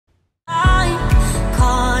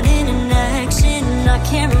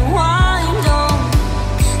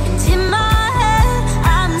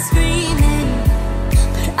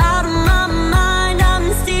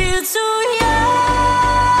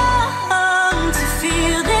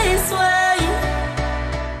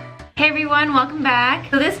Hey everyone, welcome back.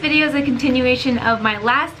 So this video is a continuation of my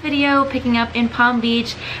last video, picking up in Palm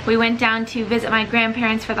Beach. We went down to visit my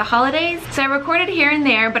grandparents for the holidays. So I recorded here and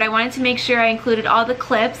there, but I wanted to make sure I included all the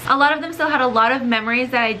clips. A lot of them still had a lot of memories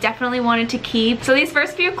that I definitely wanted to keep. So these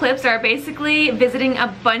first few clips are basically visiting a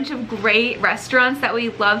bunch of great restaurants that we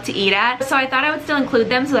love to eat at. So I thought I would still include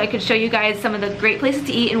them so that I could show you guys some of the great places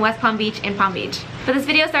to eat in West Palm Beach and Palm Beach. But this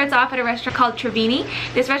video starts off at a restaurant called Trevini.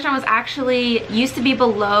 This restaurant was actually used to be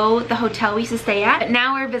below the hotel we used to stay at, but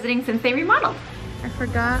now we're visiting since they remodeled. I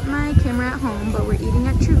forgot my camera at home, but we're eating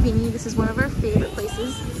at Trevini. This is one of our favorite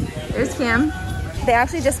places. There's Cam. They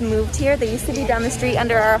actually just moved here. They used to be down the street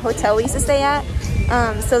under our hotel we used to stay at.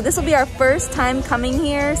 So this will be our first time coming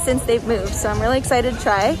here since they've moved. So I'm really excited to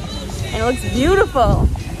try. And it looks beautiful.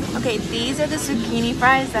 Okay, these are the zucchini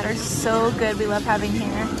fries that are so good. We love having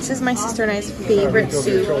here. This is my sister and I's favorite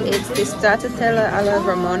soup. It's the stracciatella alla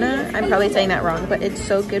Ramona. I'm probably saying that wrong, but it's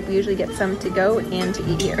so good. We usually get some to go and to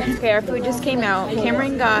eat here. Okay, our food just came out.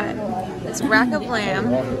 Cameron got this rack of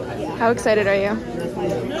lamb. How excited are you?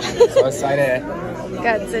 So excited.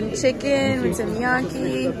 Got some chicken with some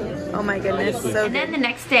gnocchi. Oh my goodness, so And then the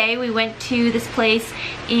next day we went to this place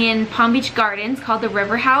in Palm Beach Gardens called the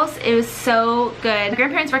River House. It was so good. My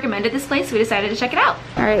grandparents recommended this place, so we decided to check it out.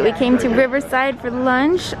 All right, we came to Riverside for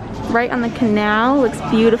lunch, right on the canal. Looks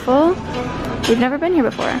beautiful. We've never been here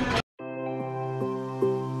before.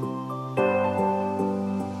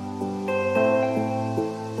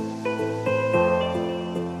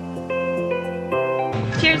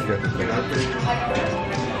 Cheers.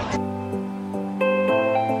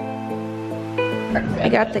 I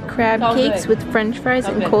got the crab cakes with french fries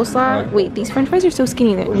and coleslaw. Wait, these french fries are so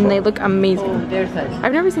skinny and they look amazing.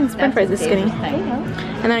 I've never seen french fries this skinny.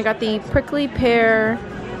 And then I got the prickly pear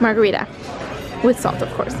margarita with salt,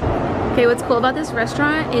 of course. Okay, what's cool about this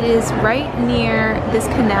restaurant, it is right near this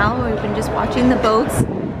canal where we've been just watching the boats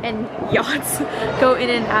and yachts go in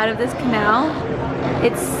and out of this canal.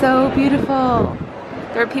 It's so beautiful.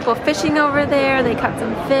 There are people fishing over there. They caught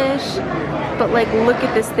some fish. But like, look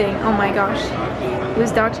at this thing. Oh my gosh. It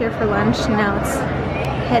was docked here for lunch. Now it's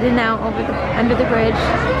heading out over under the bridge.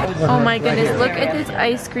 Oh my goodness. Look at this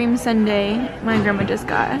ice cream sundae my grandma just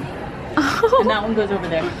got. And that one goes over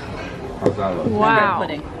there. Wow.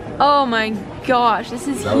 Oh my gosh. This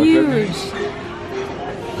is huge.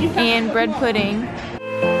 And bread pudding.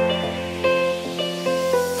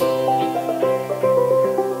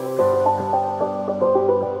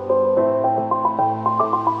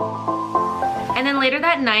 And then later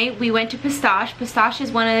that night, we went to Pistache. Pistache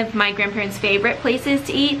is one of my grandparents' favorite places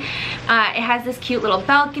to eat. It has this cute little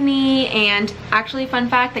balcony, and actually, fun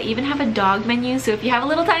fact, they even have a dog menu. So if you have a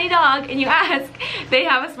little tiny dog and you ask, they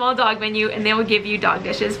have a small dog menu and they will give you dog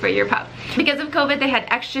dishes for your pup. Because of COVID, they had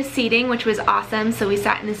extra seating, which was awesome. So we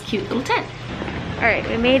sat in this cute little tent. All right,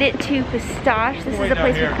 we made it to Pistache. This is a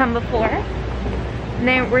place we've come before. And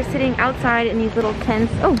then we're sitting outside in these little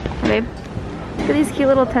tents. Oh, babe. Look at these cute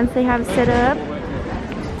little tents they have set up.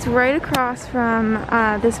 It's right across from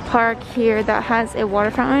this park here that has a water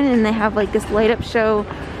fountain, and they have like this light up show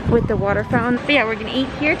with the water fountain. But yeah, we're gonna eat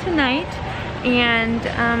here tonight and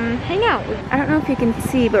hang out. I don't know if you can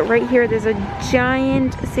see, but right here there's a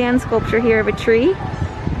giant sand sculpture here of a tree.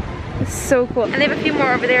 It's so cool. And they have a few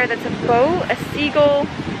more over there. That's a boat, a seagull,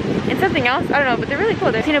 and something else. I don't know, but they're really cool.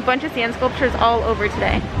 I've seen a bunch of sand sculptures all over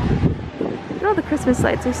today. Look at all the Christmas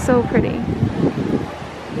lights. They're so pretty.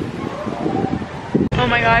 Oh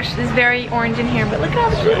my gosh, it's very orange in here, but look at all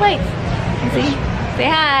the cute lights. You see? Say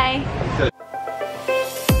hi.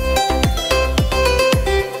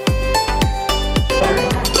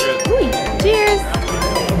 Cheers.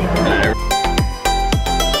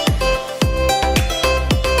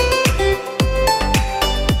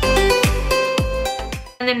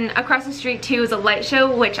 And then across the street too is a light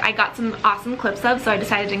show, which I got some awesome clips of, so I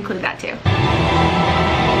decided to include that too.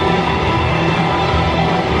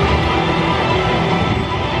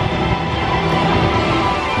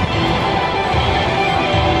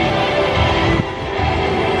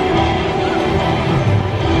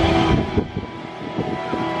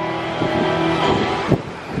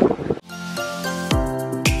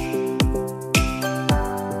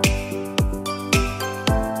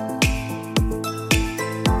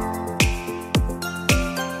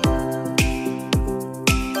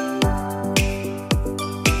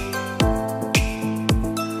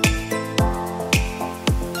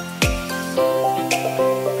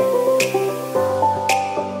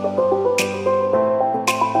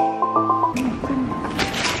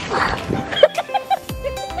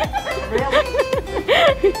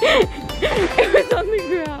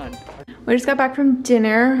 We just got back from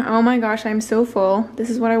dinner. Oh my gosh, I'm so full. This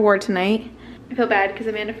is what I wore tonight. I feel bad because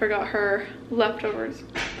Amanda forgot her leftovers.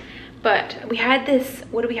 But we had this,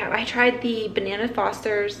 what do we have? I tried the Banana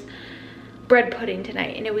Foster's bread pudding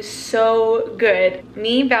tonight and it was so good.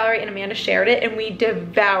 Me, Valerie, and Amanda shared it and we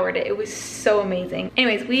devoured it. It was so amazing.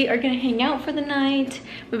 Anyways, we are gonna hang out for the night.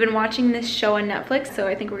 We've been watching this show on Netflix, so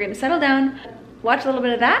I think we're gonna settle down, watch a little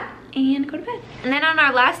bit of that, and go to bed. And then on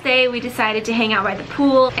our last day, we decided to hang out by the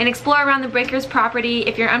pool and explore around the Breakers property.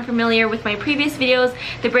 If you're unfamiliar with my previous videos,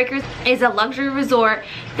 the Breakers is a luxury resort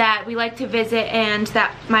that we like to visit and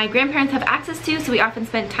that my grandparents have access to, so we often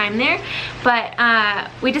spend time there. But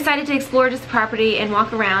we decided to explore just the property and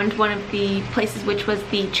walk around one of the places, which was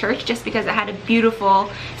the church, just because it had a beautiful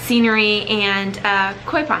scenery and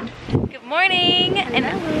koi pond. Good morning and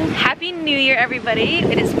Happy New Year, everybody.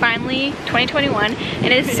 It is finally 2021 and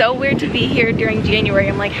it is so weird to be here during January.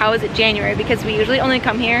 I'm like, how is it January? Because we usually only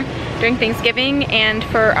come here during Thanksgiving and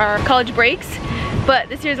for our college breaks, but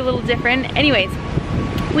this year is a little different. Anyways,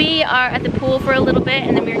 we are at the pool for a little bit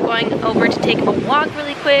and then we're going over to take a walk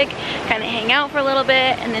really quick, kind of hang out for a little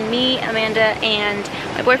bit, and then me, Amanda, and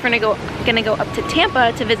my boyfriend are gonna go up to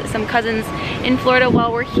Tampa to visit some cousins in Florida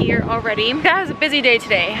while we're here already. That was a busy day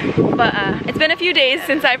today, but it's been a few days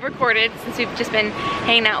since I've recorded, since we've just been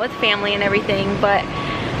hanging out with family and everything, but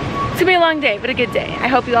it's gonna be a long day, but a good day. I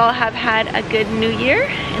hope you all have had a good new year,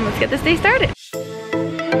 and let's get this day started.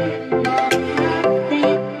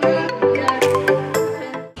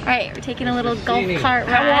 Alright, we're taking a little golf cart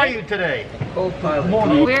ride. How are you today?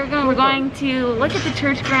 We're going to look at the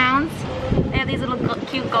church grounds. They have these little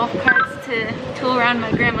cute golf carts to tool around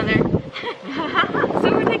my grandmother.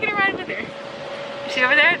 So we're taking a ride with her. Is she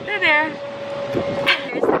over there? They're there.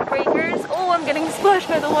 Here's the Breakers. Oh, I'm getting splashed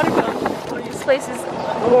by the water fountain. This place is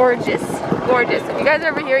gorgeous, gorgeous. If you guys are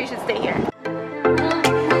ever here, you should stay here.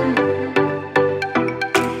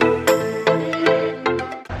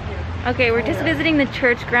 Okay, we're just visiting the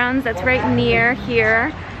church grounds that's right near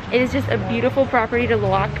here. It is just a beautiful property to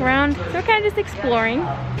walk around. So we're kind of just exploring.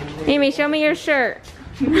 Amy, show me your shirt.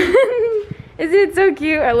 Isn't it so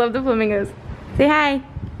cute? I love the flamingos. Say hi.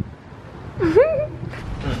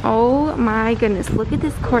 Oh my goodness, look at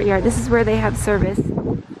this courtyard. This is where they have service.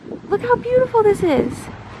 Look how beautiful this is.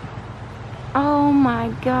 Oh my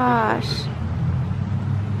gosh.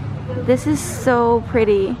 This is so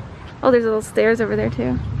pretty. Oh, there's little stairs over there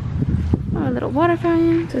too. Oh, a little water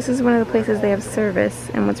fountain. This is one of the places they have service,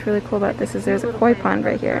 and what's really cool about this is there's a koi pond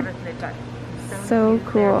right here. So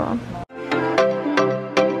cool.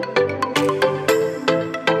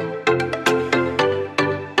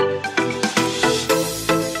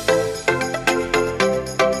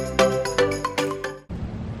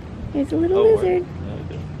 There's a little lizard.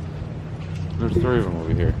 There's 3 of them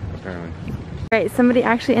over here, apparently. Right, somebody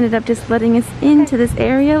actually ended up just letting us into this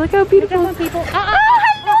area. Look how beautiful. People.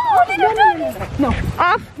 No.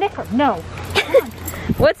 Off. Snicker, no.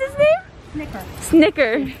 What's his name? Snicker.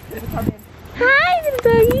 Snicker. Hi, little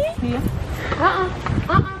doggy.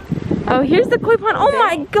 Oh, here's the koi pond. Oh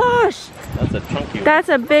my gosh. That's a chunky one. That's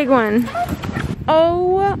a big one.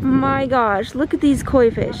 Oh my gosh. Look at these koi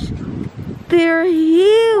fish. They're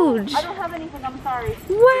huge. I don't have anything, I'm sorry.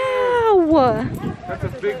 Wow. That's a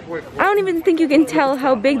big koi. I don't even think you can tell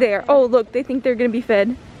how big they are. Oh, look, they think they're gonna be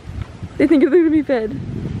fed. They think they're gonna be fed.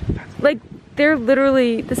 Like, they're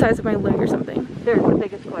literally the size of my leg or something. They're the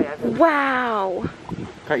biggest koi I've ever. Wow.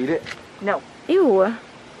 Can I eat it? No. Ew. I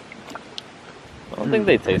don't think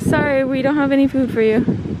they taste. Sorry, we don't have any food for you.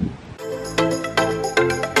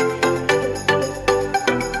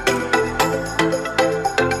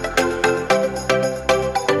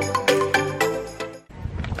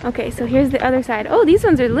 Okay, so here's the other side. Oh, these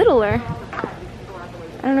ones are littler.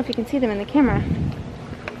 I don't know if you can see them in the camera.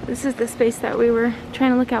 This is the space that we were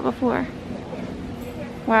trying to look at before.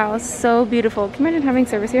 Wow, so beautiful. Can you imagine having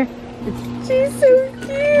service here? She's so cute.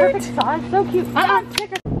 Perfect size, so cute. Oh,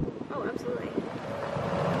 absolutely.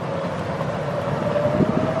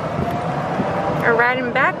 We're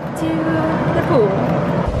riding back to the pool.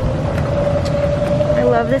 I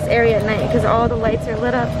love this area at night because all the lights are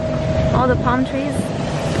lit up. All the palm trees.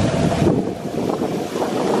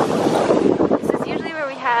 This is usually where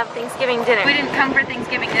we have Thanksgiving dinner. We didn't come for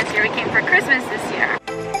Thanksgiving this year, we came for Christmas this year.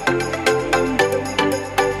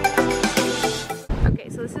 Okay,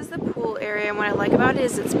 so this is the pool area, and what I like about it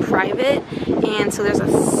is it's private, and so there's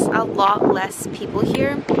a lot less people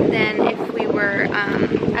here than if we were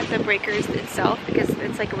at the Breakers itself, because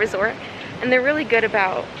it's like a resort, and they're really good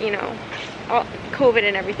about, you know, all COVID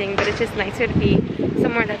and everything, but it's just nicer to be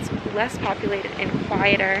somewhere that's less populated and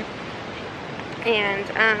quieter.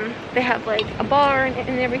 and they have like a bar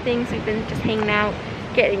and everything, so we've been just hanging out,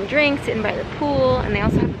 getting drinks, sitting by the pool, and they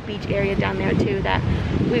also have a beach area down there too that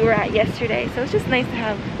we were at yesterday. So it's just nice to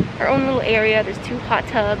have our own little area. There's 2 hot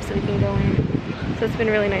tubs so we can go in. So it's been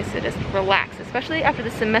really nice to just relax, especially after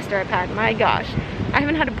the semester I've had. My gosh, I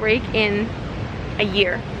haven't had a break in a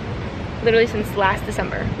year, literally since last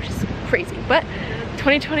December, which is crazy. But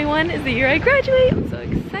 2021 is the year I graduate. I'm so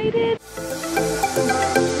excited.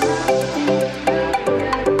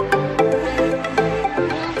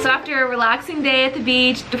 So after a relaxing day at the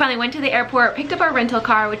beach, we finally went to the airport, picked up our rental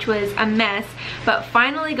car, which was a mess, but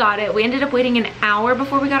finally got it. We ended up waiting an hour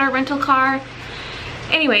before we got our rental car.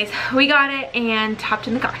 Anyways, we got it and hopped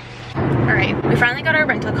in the car. All right, we finally got our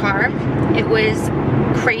rental car. It was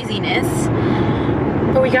craziness,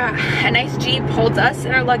 but we got a nice Jeep, holds us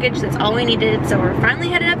and our luggage. That's all we needed. So we're finally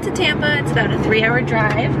headed up to Tampa. It's about a 3-hour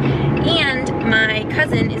drive, and my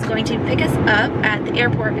cousin is going to pick us up at the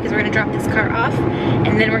airport because we're gonna drop this car off,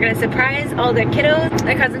 and then we're gonna surprise all their kiddos.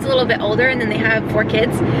 My cousin's a little bit older, and then they have 4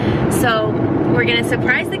 kids. So we're gonna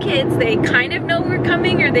surprise the kids. They kind of know we're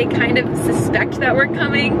coming, or they kind of suspect that we're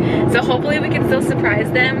coming. So hopefully we can still surprise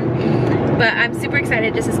them. But I'm super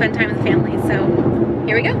excited just to spend time with the family. So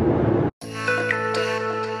here we go.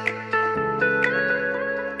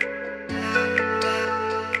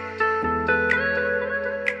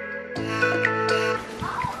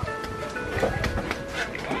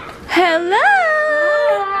 Hello!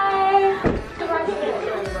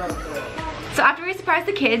 So after we surprised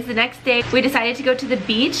the kids, the next day we decided to go to the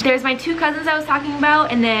beach. There's my 2 cousins I was talking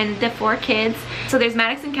about, and then the 4 kids. So there's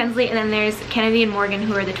Maddox and Kensley, and then there's Kennedy and Morgan,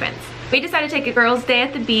 who are the twins. We decided to take a girls' day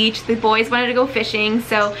at the beach. The boys wanted to go fishing,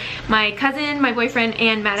 so my cousin, my boyfriend,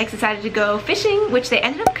 and Maddox decided to go fishing, which they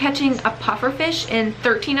ended up catching a puffer fish and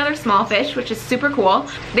 13 other small fish, which is super cool.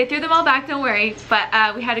 They threw them all back, don't worry, but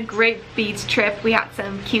we had a great beach trip. We got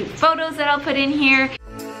some cute photos that I'll put in here.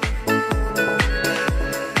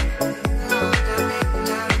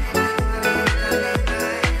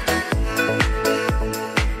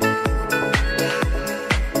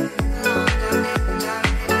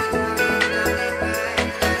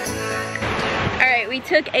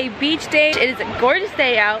 Took a beach day. It is a gorgeous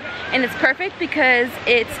day out, and it's perfect because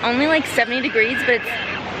it's only like 70 degrees, but it's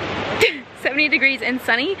 70 degrees and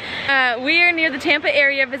sunny. We are near the Tampa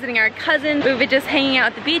area visiting our cousin. We've been just hanging out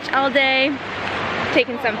at the beach all day,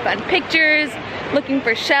 taking some fun pictures, looking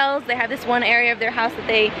for shells. They have this one area of their house that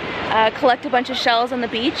they collect a bunch of shells on the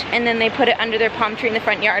beach, and then they put it under their palm tree in the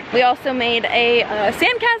front yard. We also made a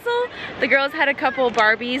sandcastle. The girls had a couple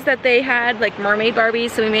Barbies that they had, like mermaid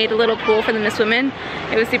Barbies, so we made a little pool for them to swim in.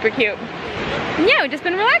 It was super cute. And yeah, we've just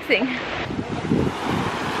been relaxing.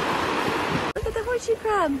 Look at the horseshoe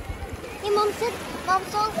crab. Hey, Mom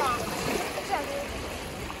saw that.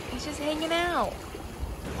 He's just hanging out.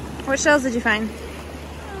 What shells did you find?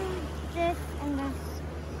 This and this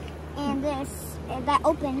and this that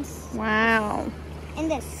opens. Wow.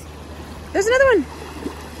 And this. There's another one.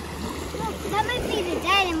 Look, that might be the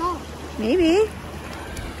dad and mom. Maybe.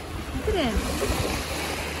 Look at him.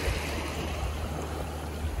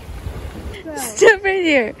 Step right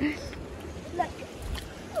here. Look.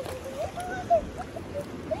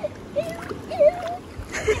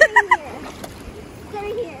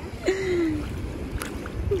 Right here.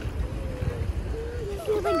 This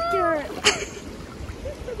feels like dirt.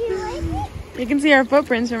 Do you like it? You can see our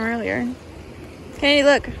footprints from earlier. Kenny,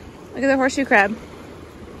 look. Look at the horseshoe crab.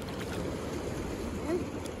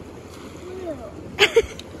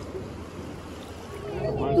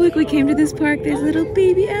 Look, we came to this park. There's little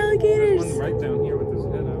baby alligators. One right down here with his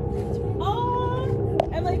head out. Oh,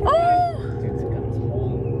 and like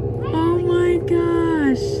Oh my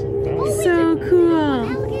gosh. So cool.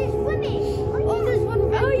 Alligator's swimming. Oh, there's one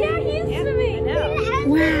right there. yeah, he is swimming.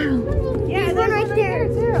 Wow. Yeah, there's one right there.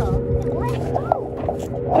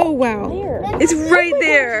 Oh wow. It's right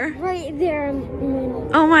there. Right there.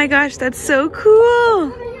 Oh my gosh, that's so cool. Oh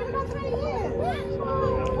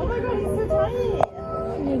my god, he's so tiny.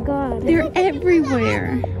 Oh my god. They're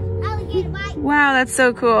everywhere. Alligator bite. Wow, that's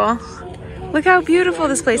so cool. Look how beautiful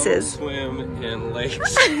this place is. Swim in lakes.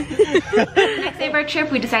 Next day of our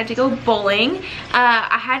trip, we decided to go bowling.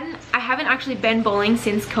 I haven't actually been bowling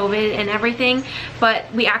since COVID and everything, but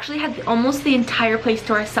we actually had almost the entire place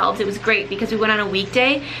to ourselves. It was great because we went on a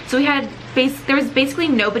weekday, so we had there was basically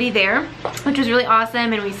nobody there, which was really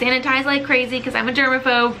awesome, and we sanitized like crazy because I'm a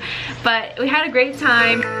germaphobe, but we had a great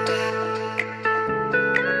time.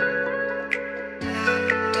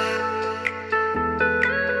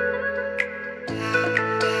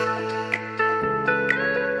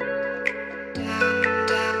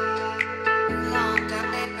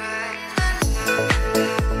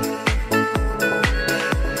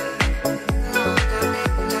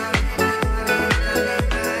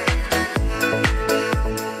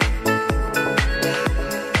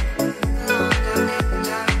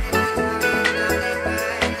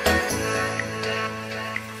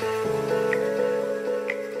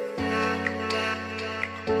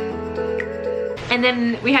 And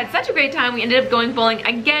then we had such a great time, we ended up going bowling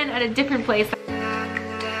again at a different place.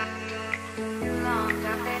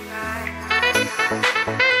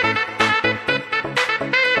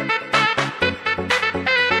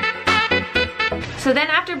 So then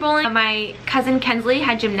after bowling, my cousin Kensley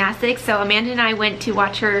had gymnastics, so Amanda and I went to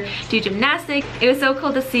watch her do gymnastics. It was so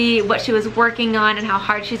cool to see what she was working on and how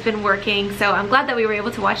hard she's been working, so I'm glad that we were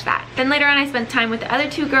able to watch that. Then later on I spent time with the other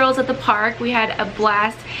two girls at the park. We had a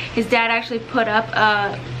blast. His dad actually put up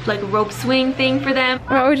a like rope swing thing for them.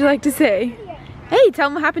 What would you like to say? Hey, tell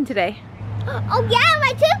them what happened today. Oh yeah,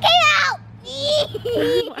 my tooth came out!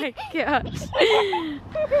 Oh my gosh.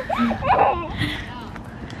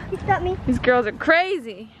 You stopped me. These girls are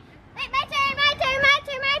crazy. Wait, my turn, my turn, my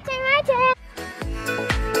turn, my turn, my turn.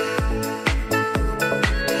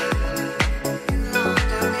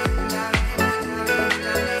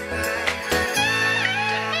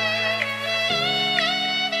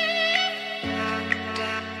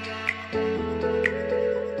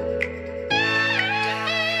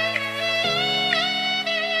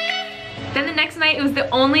 Then the next night, it was the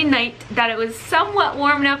only night that it was somewhat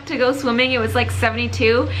warm enough to go swimming. It was like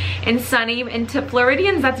 72 and sunny, and to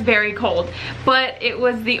Floridians that's very cold. But it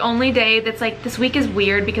was the only day that's like, this week is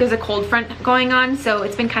weird because there's a cold front going on, so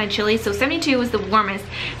it's been kind of chilly. So 72 was the warmest,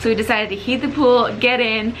 so we decided to heat the pool, get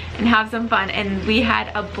in, and have some fun, and we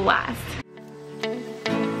had a blast.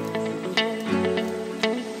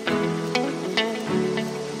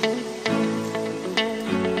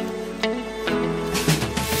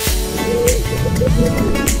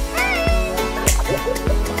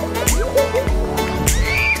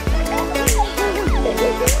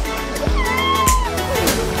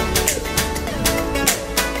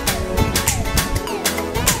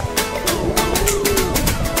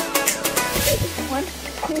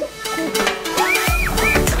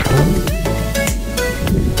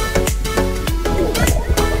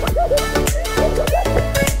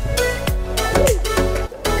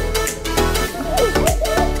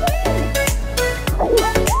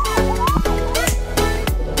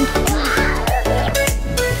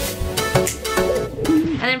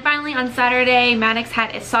 On Saturday, Maddox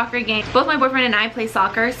had a soccer game. Both my boyfriend and I play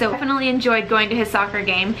soccer, so definitely enjoyed going to his soccer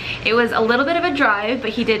game. It was a little bit of a drive, but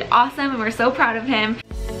he did awesome and we're so proud of him.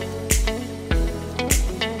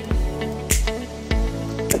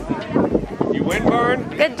 You win, Barn?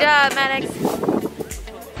 Good job, Maddox.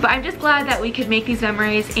 But I'm just glad that we could make these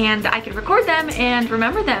memories and I could record them and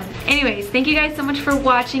remember them. Anyways, thank you guys so much for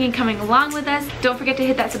watching and coming along with us. Don't forget to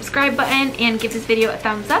hit that subscribe button and give this video a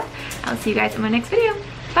thumbs up. I'll see you guys in my next video.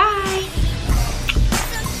 Bye!